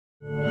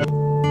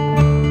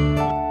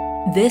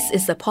This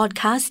is a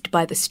podcast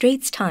by The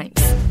Straits Times.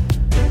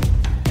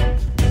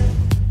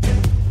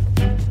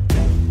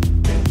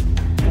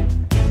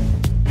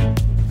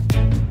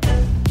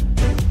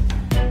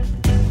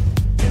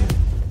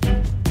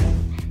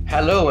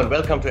 Hello and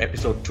welcome to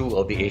episode 2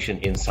 of the Asian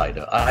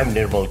Insider. I'm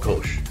Nirmal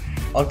Ghosh.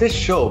 On this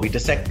show, we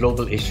dissect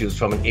global issues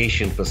from an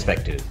Asian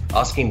perspective,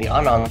 asking the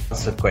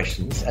unanswered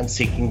questions and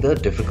seeking the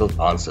difficult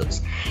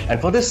answers. And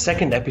for this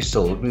second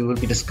episode, we will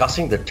be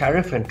discussing the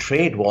tariff and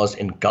trade wars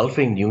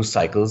engulfing news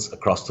cycles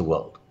across the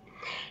world.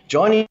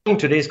 Joining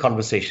today's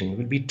conversation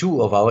will be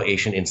two of our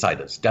Asian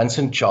insiders,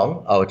 Danson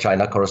Chong, our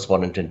China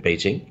correspondent in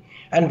Beijing,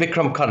 and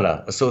Vikram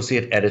Khanna,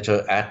 associate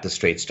editor at The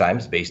Straits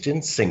Times based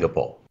in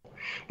Singapore.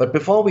 But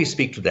before we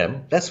speak to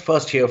them, let's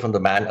first hear from the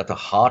man at the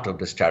heart of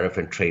this tariff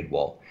and trade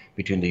war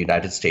between the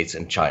United States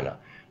and China,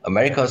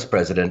 America's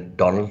President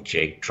Donald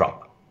J.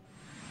 Trump.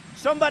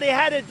 Somebody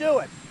had to do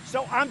it,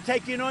 so I'm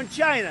taking on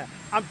China.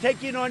 I'm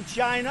taking on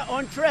China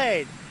on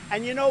trade.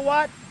 And you know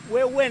what?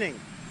 We're winning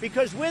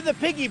because we're the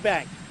piggy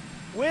bank.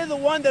 We're the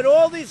one that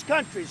all these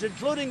countries,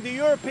 including the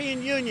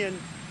European Union,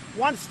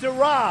 wants to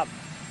rob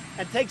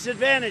and takes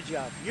advantage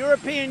of.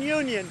 European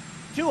Union,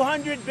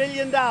 $200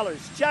 billion.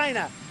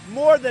 China,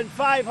 more than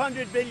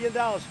 $500 billion.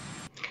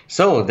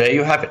 So there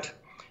you have it.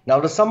 Now,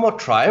 the somewhat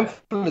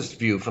triumphalist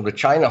view from the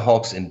China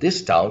hawks in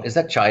this town is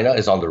that China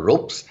is on the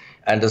ropes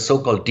and the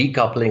so-called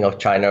decoupling of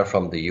China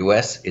from the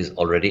US is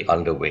already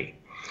underway.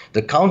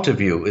 The counter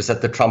view is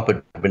that the Trump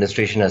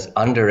administration has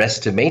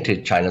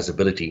underestimated China's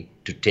ability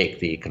to take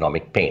the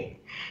economic pain.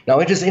 Now,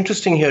 it is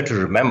interesting here to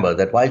remember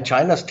that while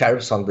China's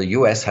tariffs on the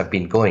US have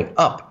been going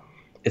up,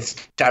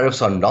 its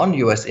tariffs on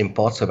non-US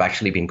imports have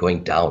actually been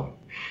going down.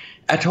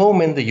 At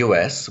home in the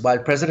US, while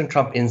President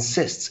Trump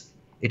insists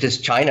it is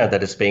China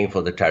that is paying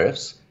for the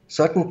tariffs,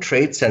 certain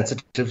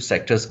trade-sensitive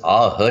sectors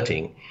are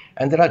hurting,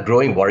 and there are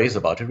growing worries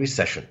about a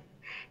recession.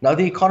 Now,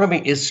 the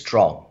economy is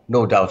strong,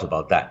 no doubt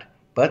about that,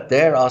 but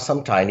there are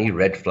some tiny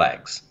red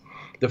flags.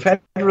 The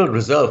Federal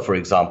Reserve, for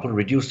example,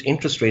 reduced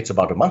interest rates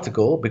about a month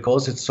ago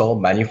because it saw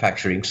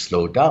manufacturing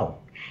slow down.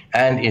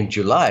 And in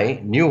July,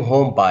 new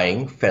home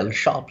buying fell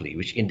sharply,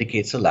 which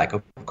indicates a lack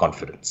of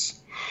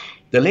confidence.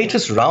 The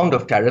latest round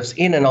of tariffs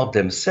in and of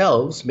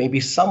themselves may be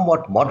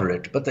somewhat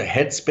moderate, but the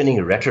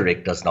head-spinning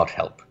rhetoric does not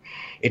help.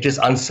 It is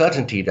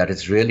uncertainty that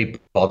is really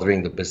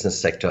bothering the business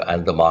sector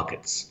and the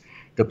markets.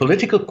 The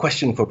political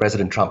question for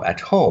President Trump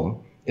at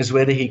home is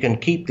whether he can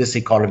keep this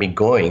economy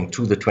going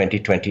through the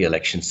 2020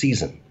 election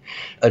season.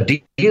 A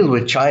deal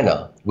with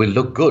China will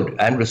look good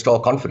and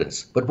restore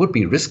confidence, but would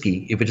be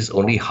risky if it is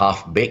only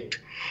half-baked.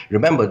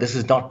 Remember, this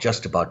is not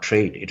just about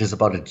trade. It is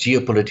about a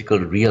geopolitical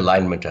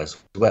realignment as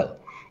well.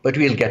 But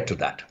we'll get to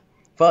that.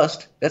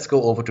 First, let's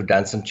go over to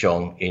Danson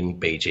Chong in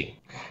Beijing.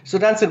 So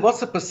Danson,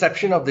 what's the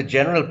perception of the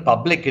general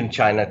public in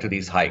China to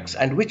these hikes?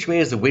 And which way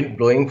is the wind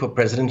blowing for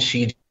President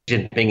Xi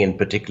Jinping in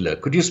particular?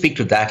 Could you speak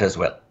to that as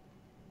well?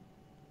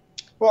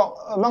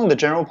 Well, among the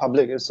general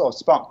public, it sort of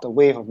sparked a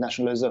wave of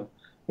nationalism.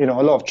 A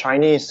lot of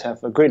Chinese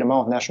have a great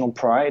amount of national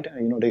pride.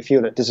 They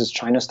feel that this is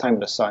China's time in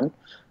the sun.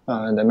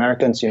 And the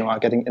Americans, are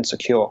getting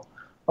insecure.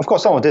 Of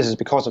course, some of this is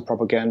because of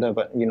propaganda,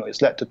 but,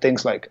 it's led to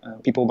things like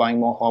people buying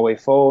more Huawei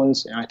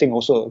phones, and I think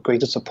also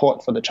greater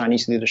support for the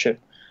Chinese leadership.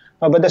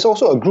 But there's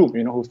also a group,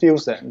 who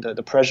feels that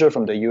the pressure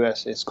from the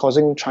US is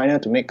causing China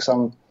to make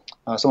some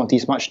of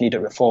these much-needed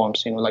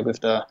reforms, like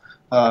with the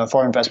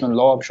foreign investment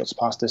law, which was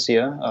passed this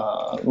year,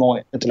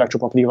 more intellectual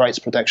property rights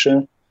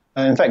protection.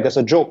 In fact, there's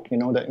a joke,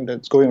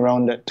 that's going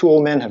around that two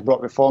old men have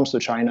brought reforms to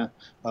China,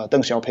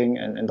 Deng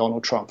Xiaoping and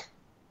Donald Trump.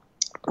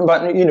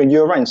 But,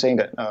 you're right in saying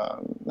that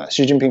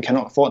Xi Jinping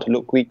cannot afford to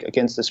look weak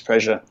against this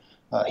pressure.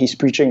 He's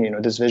preaching,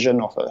 this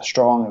vision of a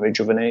strong and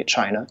rejuvenated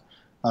China.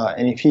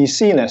 And if he's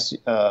seen as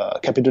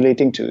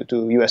capitulating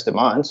to U.S.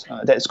 demands,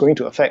 that's going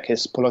to affect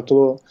his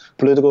political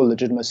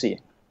legitimacy.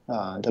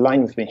 The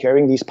line we've been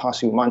hearing these past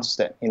few months is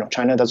that,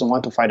 China doesn't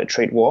want to fight a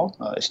trade war.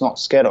 It's not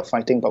scared of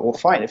fighting, but will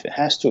fight if it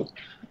has to.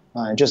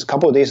 Just a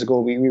couple of days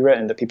ago, we read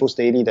in the People's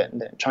Daily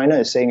that China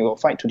is saying it will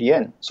fight to the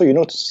end. So,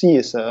 Xi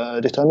is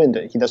determined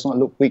that he does not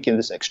look weak in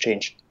this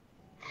exchange.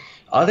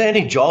 Are there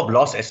any job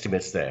loss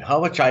estimates there?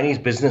 How are Chinese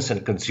business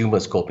and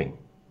consumers coping?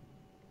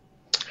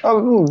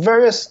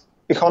 Various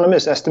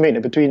economists estimate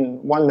that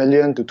between 1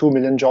 million to 2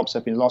 million jobs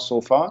have been lost so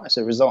far as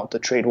a result of the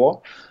trade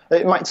war.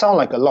 It might sound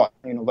like a lot,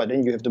 but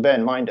then you have to bear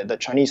in mind that the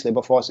Chinese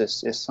labor force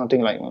is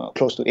something like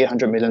close to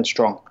 800 million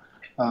strong.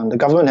 The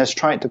government has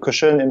tried to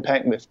cushion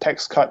impact with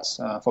tax cuts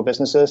for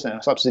businesses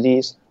and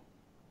subsidies.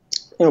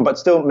 But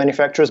still,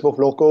 manufacturers, both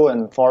local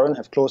and foreign,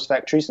 have closed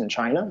factories in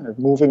China,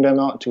 moving them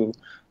out to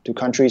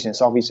countries in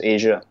Southeast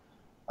Asia.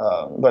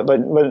 But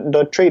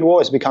the trade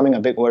war is becoming a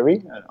big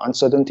worry.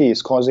 Uncertainty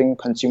is causing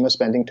consumer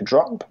spending to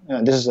drop.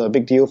 This is a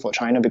big deal for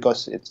China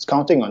because it's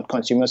counting on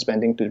consumer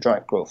spending to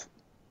drive growth.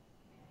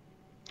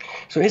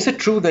 So is it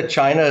true that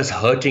China is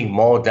hurting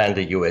more than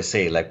the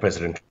USA, like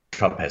President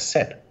Trump has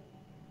said?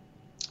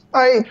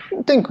 I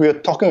think we're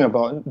talking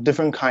about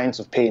different kinds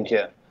of pain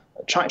here.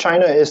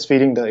 China is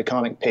feeling the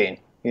economic pain.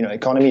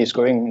 Economy is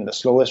growing in the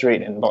slowest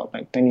rate in about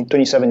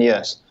 27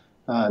 years.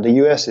 The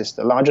US is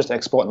the largest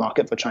export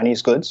market for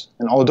Chinese goods.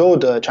 And although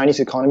the Chinese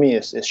economy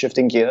is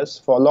shifting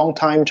gears, for a long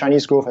time,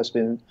 Chinese growth has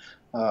been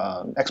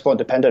export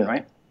dependent,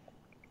 right?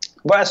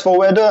 But as for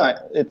whether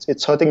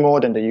it's hurting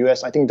more than the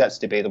US, I think that's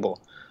debatable.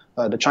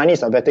 The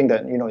Chinese are betting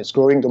that its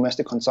growing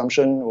domestic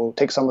consumption will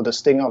take some of the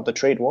sting out of the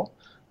trade war.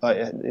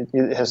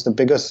 It has the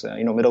biggest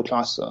middle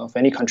class of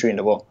any country in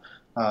the world.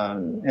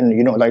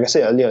 And like I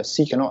said earlier,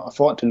 Xi cannot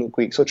afford to look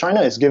weak. So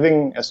China is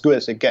giving as good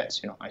as it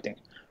gets, I think.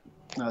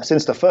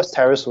 Since the first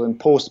tariffs were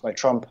imposed by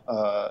Trump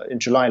in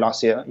July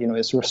last year,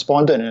 it's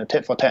responded in a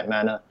tit-for-tat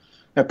manner.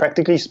 And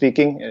practically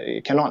speaking,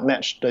 it cannot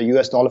match the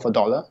US dollar for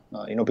dollar,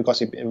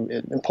 because it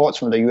imports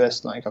from the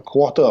US like a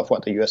quarter of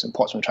what the US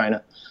imports from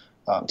China.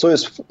 So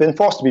it's been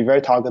forced to be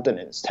very targeted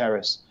in its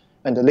tariffs.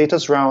 And the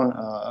latest round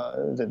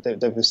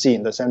that we've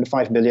seen, the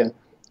 75 billion,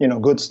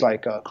 goods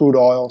like crude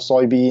oil,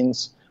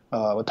 soybeans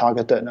were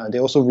targeted. They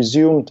also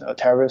resumed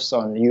tariffs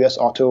on US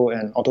auto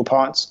and auto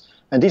parts.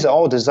 And these are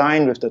all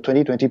designed with the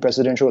 2020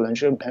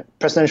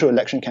 presidential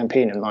election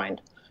campaign in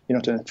mind,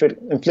 to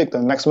inflict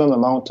the maximum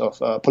amount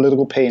of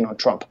political pain on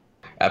Trump.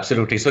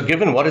 Absolutely. So,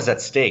 given what is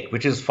at stake,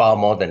 which is far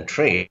more than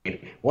trade,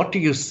 what do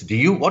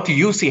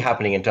you see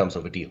happening in terms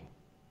of a deal?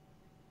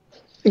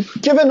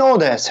 Given all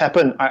that has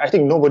happened, I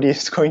think nobody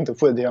is going to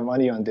put their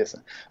money on this.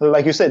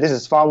 Like you said, this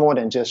is far more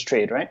than just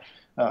trade, right?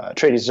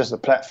 Trade is just a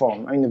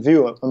platform. I mean, the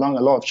view among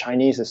a lot of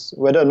Chinese is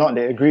whether or not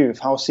they agree with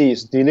how Xi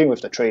is dealing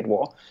with the trade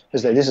war,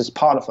 is that this is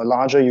part of a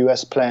larger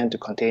US plan to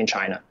contain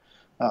China.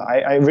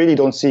 I really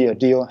don't see a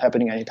deal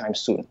happening anytime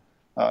soon.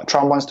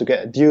 Trump wants to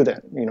get a deal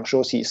that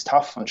shows he is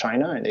tough on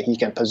China and that he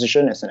can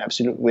position as an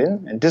absolute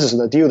win. And this is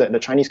the deal that the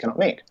Chinese cannot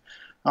make.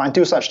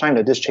 Until such time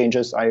that this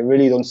changes, I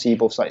really don't see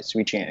both sides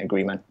reaching an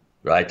agreement.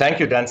 Right. Thank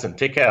you, Danson.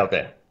 Take care out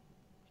there.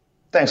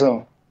 Thanks,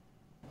 Lo.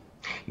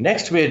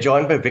 Next, we are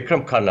joined by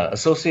Vikram Khanna,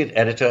 Associate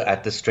Editor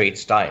at The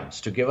Straits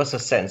Times, to give us a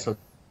sense of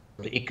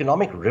the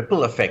economic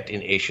ripple effect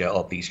in Asia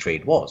of these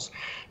trade wars.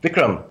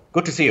 Vikram,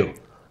 good to see you.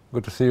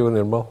 Good to see you,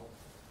 Nirmal.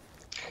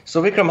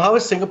 So, Vikram, how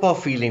is Singapore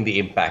feeling the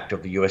impact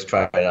of the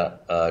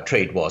US-China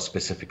trade war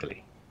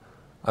specifically?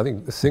 I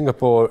think the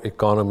Singapore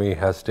economy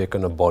has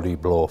taken a body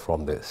blow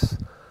from this.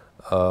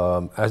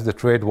 As the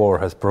trade war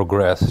has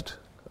progressed,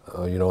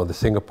 the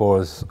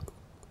Singapore's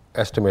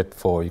estimate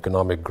for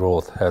economic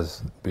growth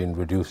has been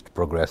reduced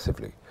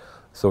progressively.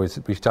 So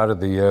we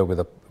started the year with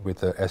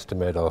an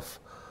estimate of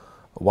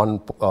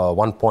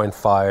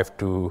 1.5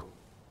 to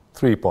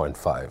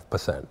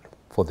 3.5%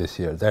 for this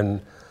year.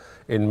 Then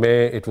in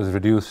May, it was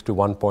reduced to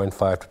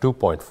 1.5 to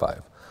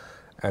 2.5.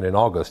 And in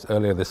August,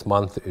 earlier this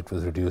month, it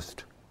was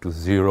reduced to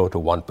 0 to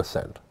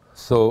 1%.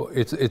 So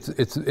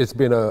it's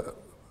been a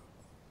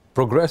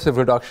progressive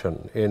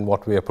reduction in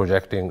what we are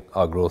projecting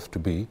our growth to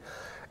be.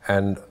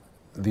 And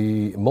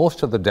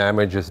most of the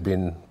damage has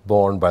been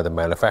borne by the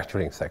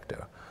manufacturing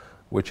sector,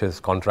 which has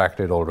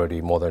contracted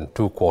already more than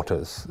 2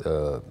 quarters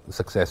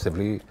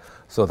successively.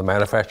 So the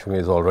manufacturing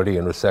is already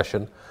in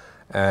recession.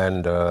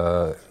 And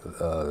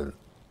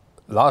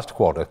last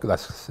quarter,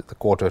 that's the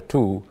quarter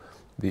 2,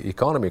 the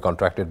economy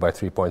contracted by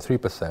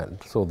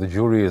 3.3%. So the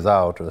jury is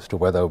out as to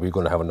whether we're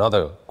going to have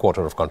another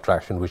quarter of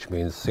contraction, which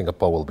means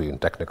Singapore will be in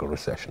technical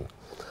recession.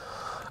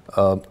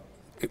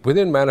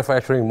 Within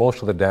manufacturing,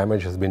 most of the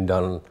damage has been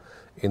done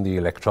in the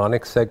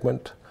electronics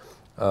segment.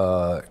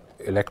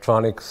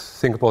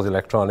 Singapore's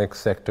electronics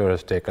sector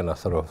has taken a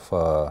sort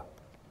of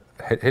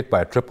hit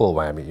by a triple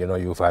whammy.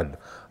 You've had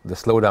the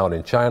slowdown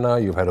in China,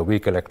 you've had a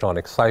weak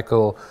electronic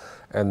cycle,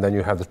 and then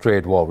you have the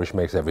trade war, which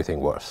makes everything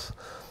worse.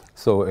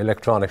 So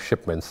electronic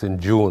shipments in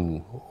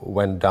June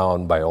went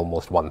down by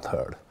almost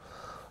 1/3.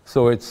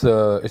 So it's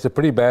a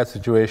pretty bad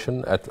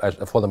situation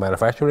for the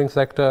manufacturing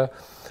sector.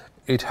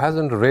 It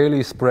hasn't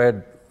really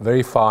spread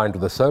very far into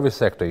the service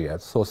sector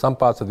yet. So some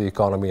parts of the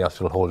economy are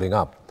still holding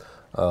up,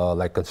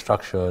 like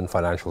construction,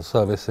 financial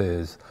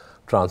services,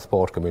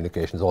 transport,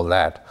 communications, all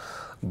that.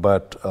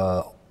 But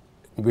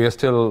we are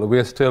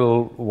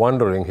still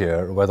wondering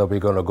here whether we're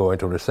going to go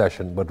into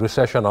recession. But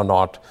recession or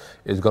not,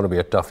 is going to be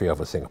a tough year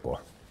for Singapore.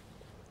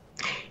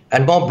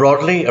 And more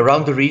broadly,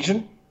 around the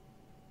region?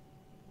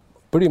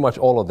 Pretty much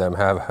all of them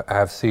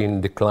have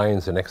seen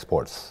declines in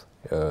exports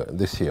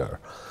this year,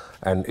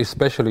 and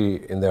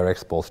especially in their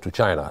exports to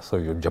China. So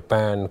you're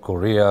Japan,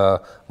 Korea,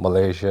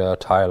 Malaysia,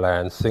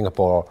 Thailand,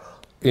 Singapore,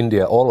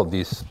 India, all of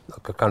these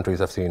countries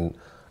have seen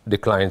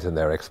declines in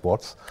their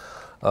exports,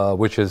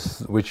 which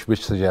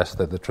suggests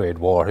that the trade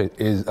war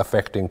is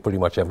affecting pretty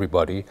much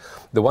everybody.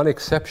 The one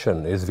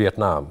exception is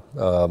Vietnam.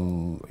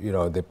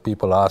 The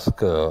people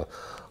ask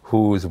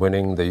who's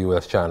winning the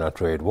US-China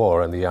trade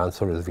war, and the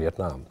answer is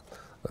Vietnam.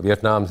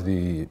 Vietnam's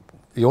the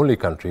only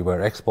country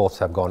where exports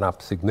have gone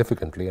up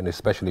significantly, and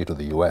especially to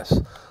the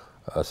US.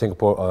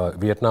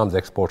 Vietnam's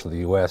exports to the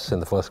US in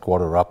the first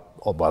quarter are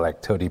up by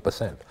like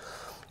 30%.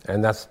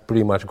 And that's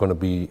pretty much going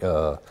to be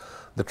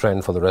the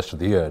trend for the rest of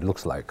the year, it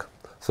looks like.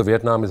 So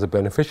Vietnam is a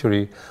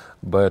beneficiary,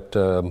 but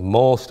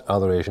most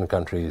other Asian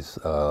countries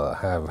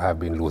have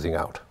been losing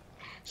out.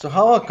 So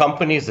how are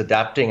companies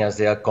adapting as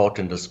they are caught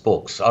in the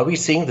spokes? Are we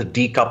seeing the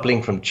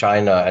decoupling from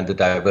China and the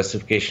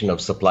diversification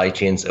of supply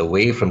chains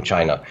away from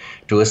China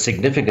to a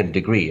significant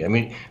degree? I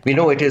mean, we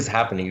know it is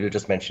happening. You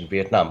just mentioned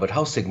Vietnam, but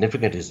how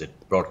significant is it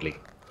broadly?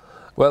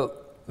 Well,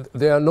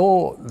 there are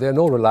no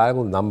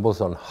reliable numbers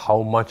on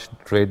how much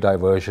trade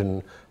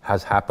diversion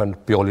has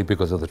happened purely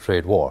because of the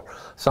trade war.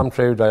 Some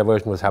trade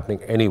diversion was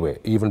happening anyway,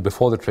 even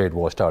before the trade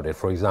war started.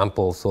 For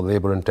example, so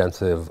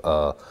labor-intensive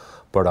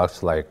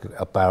products like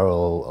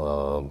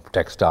apparel,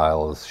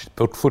 textiles,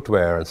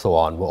 footwear, and so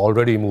on were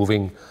already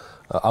moving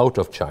out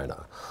of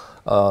China.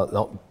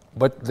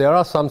 But there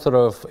are some sort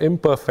of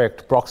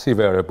imperfect proxy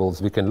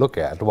variables we can look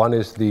at. One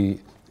is the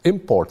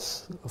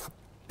imports.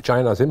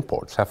 China's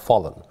imports have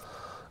fallen.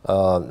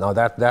 Now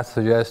that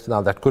suggests,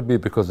 that could be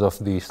because of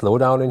the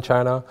slowdown in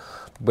China,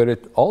 but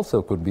it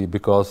also could be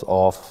because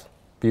of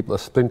people are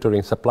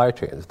splintering supply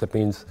chains. That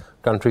means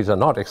countries are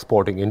not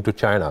exporting into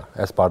China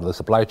as part of the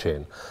supply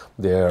chain.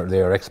 They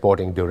are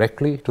exporting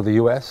directly to the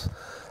US.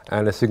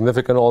 And it's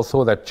significant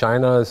also that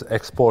China's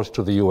exports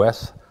to the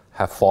US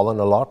have fallen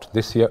a lot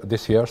this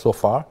year so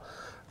far,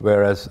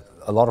 whereas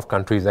a lot of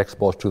countries'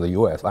 exports to the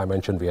US, I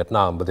mentioned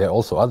Vietnam, but there are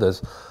also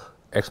others,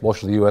 exports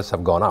to the US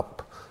have gone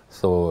up.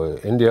 So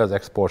India's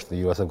exports to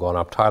the US have gone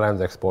up,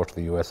 Thailand's exports to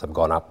the US have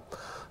gone up.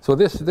 So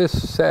this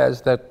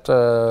says that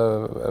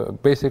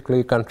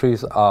basically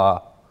countries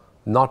are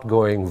not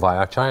going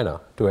via China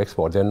to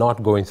export. They're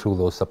not going through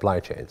those supply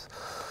chains.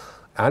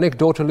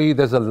 Anecdotally,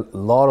 there's a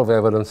lot of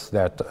evidence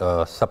that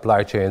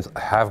supply chains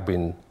have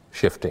been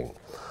shifting.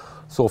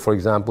 So for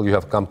example, you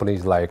have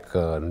companies like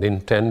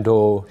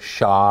Nintendo,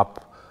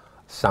 Sharp,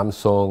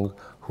 Samsung,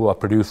 who are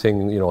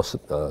producing,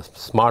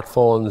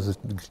 smartphones,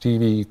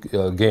 TV,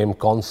 game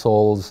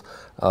consoles,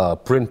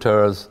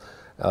 printers,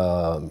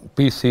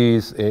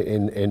 PCs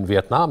in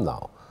Vietnam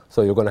now.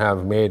 So you're going to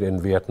have made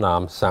in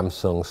Vietnam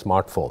Samsung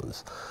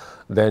smartphones.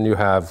 Then you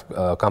have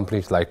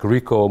companies like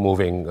Ricoh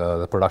moving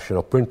the production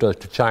of printers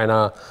to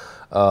China.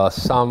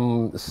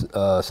 Some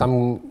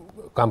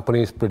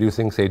companies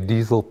producing, say,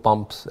 diesel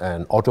pumps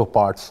and auto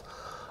parts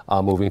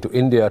are moving to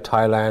India,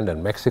 Thailand,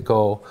 and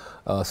Mexico.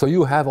 So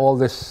you have all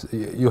this,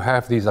 you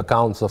have these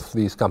accounts of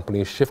these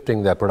companies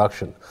shifting their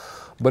production.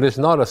 But it's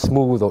not a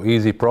smooth or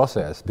easy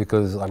process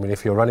because,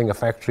 if you're running a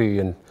factory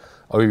in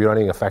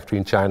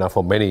China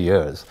for many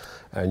years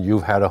and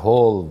you've had a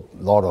whole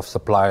lot of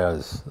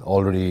suppliers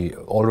already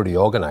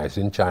organized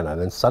in China,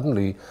 and then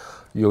suddenly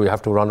you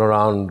have to run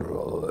around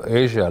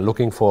Asia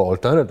looking for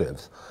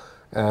alternatives.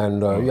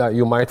 And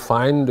you might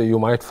find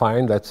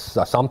that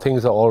some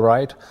things are all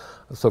right.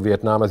 So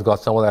Vietnam has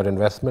got some of that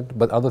investment,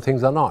 but other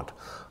things are not.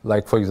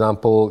 Like, for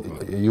example,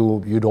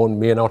 you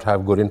may not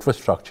have good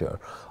infrastructure,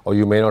 or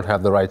you may not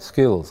have the right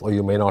skills, or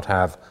you may not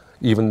have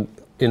even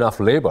enough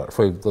labor.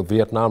 For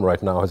Vietnam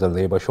right now has a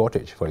labor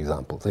shortage, for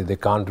example. They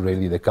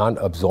can't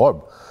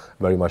absorb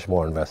very much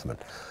more investment.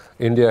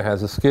 India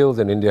has the skills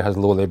and India has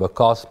low labor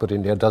costs, but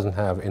India doesn't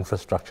have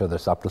infrastructure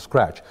that's up to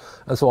scratch,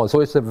 and so on.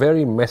 So it's a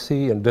very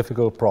messy and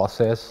difficult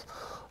process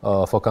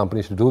for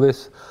companies to do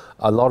this.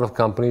 A lot of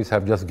companies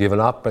have just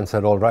given up and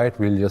said, all right,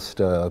 we'll just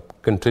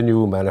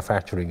continue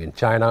manufacturing in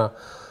China.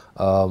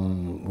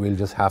 We'll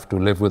just have to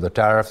live with the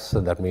tariffs,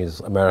 and that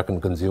means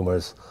American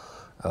consumers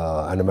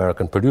and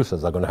American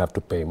producers are going to have to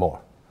pay more.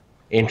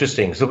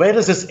 Interesting. So where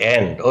does this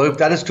end? Or if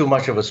that is too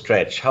much of a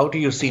stretch, how do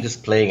you see this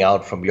playing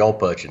out from your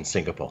perch in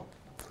Singapore?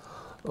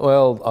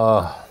 Well,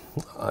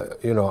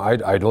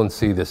 I don't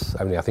see this.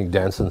 I think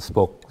Danson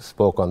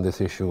spoke on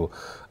this issue.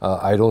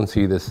 I don't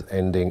see this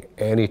ending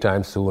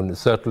anytime soon.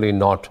 Certainly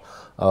not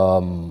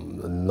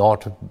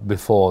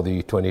before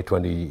the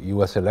 2020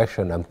 U.S.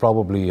 election, and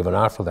probably even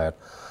after that.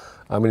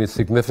 It's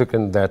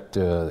significant that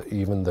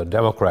even the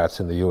Democrats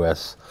in the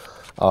U.S.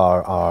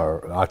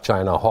 are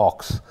China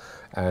hawks,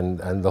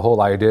 and the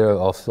whole idea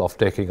of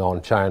taking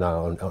on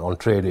China on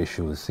trade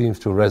issues seems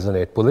to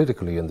resonate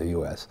politically in the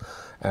U.S.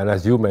 And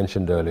as you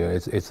mentioned earlier,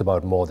 it's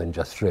about more than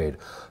just trade.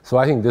 So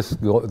I think this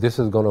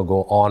is going to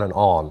go on and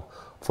on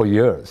for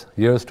years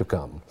to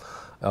come.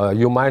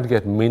 You might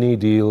get mini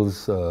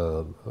deals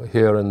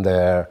here and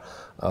there,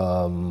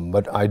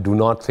 but I do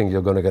not think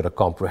you're going to get a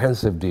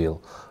comprehensive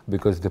deal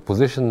because the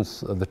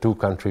positions of the two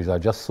countries are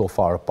just so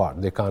far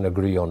apart. They can't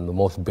agree on the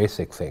most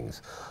basic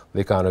things.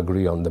 They can't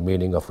agree on the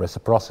meaning of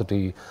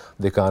reciprocity.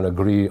 They can't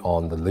agree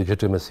on the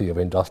legitimacy of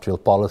industrial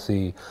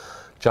policy.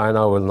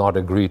 China will not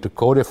agree to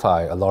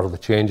codify a lot of the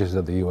changes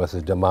that the U.S.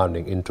 is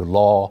demanding into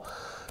law.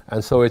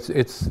 And so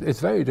it's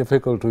very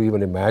difficult to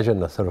even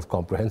imagine a sort of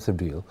comprehensive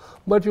deal.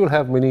 But you'll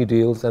have mini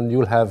deals and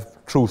you'll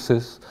have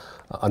truces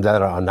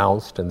that are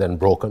announced and then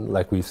broken,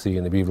 like we've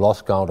seen. We've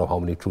lost count of how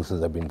many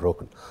truces have been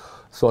broken.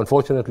 So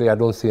unfortunately, I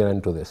don't see an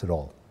end to this at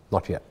all.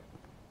 Not yet.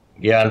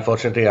 Yeah,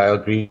 unfortunately, I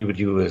agree with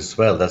you as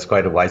well. That's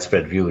quite a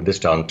widespread view in this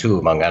town, too,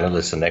 among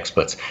analysts and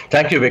experts.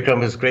 Thank you,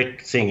 Vikram. It's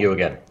great seeing you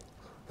again.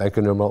 Thank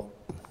you, Nirmal.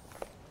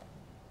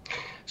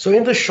 So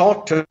in the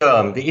short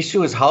term, the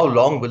issue is how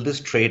long will this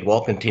trade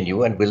war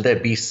continue, and will there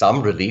be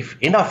some relief,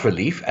 enough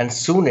relief, and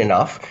soon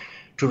enough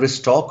to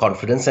restore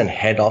confidence and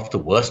head off the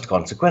worst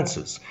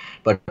consequences.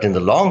 But in the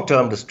long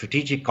term, the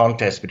strategic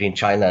contest between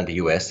China and the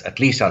US, at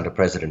least under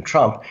President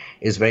Trump,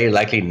 is very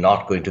likely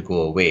not going to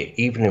go away,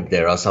 even if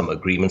there are some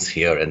agreements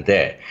here and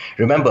there.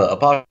 Remember,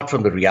 apart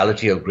from the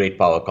reality of great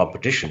power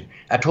competition,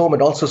 at home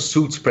it also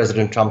suits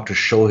President Trump to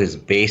show his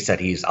base that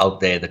he's out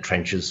there in the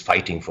trenches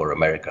fighting for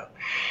America.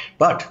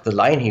 But the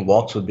line he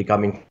walks will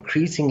become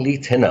increasingly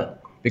thinner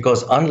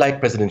because unlike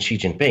President Xi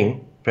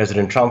Jinping,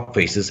 President Trump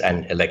faces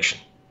an election.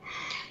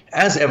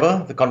 As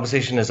ever, the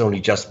conversation has only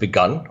just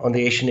begun on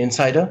the Asian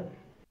Insider.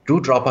 Do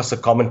drop us a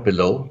comment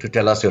below to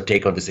tell us your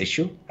take on this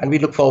issue, and we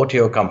look forward to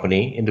your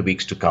company in the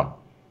weeks to come.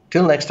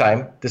 Till next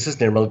time, this is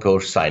Nirmal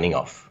Ghosh signing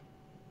off.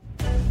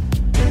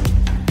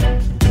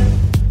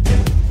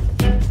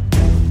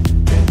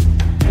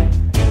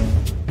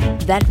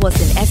 That was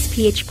an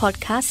SPH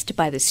podcast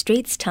by The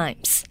Straits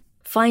Times.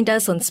 Find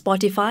us on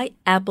Spotify,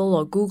 Apple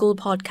or Google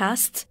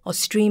Podcasts, or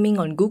streaming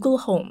on Google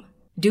Home.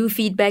 Do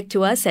feedback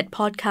to us at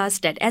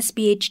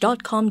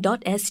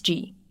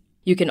podcast@sph.com.sg.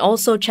 You can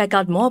also check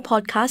out more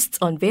podcasts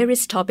on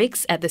various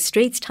topics at The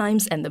Straits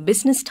Times and The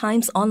Business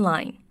Times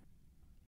online.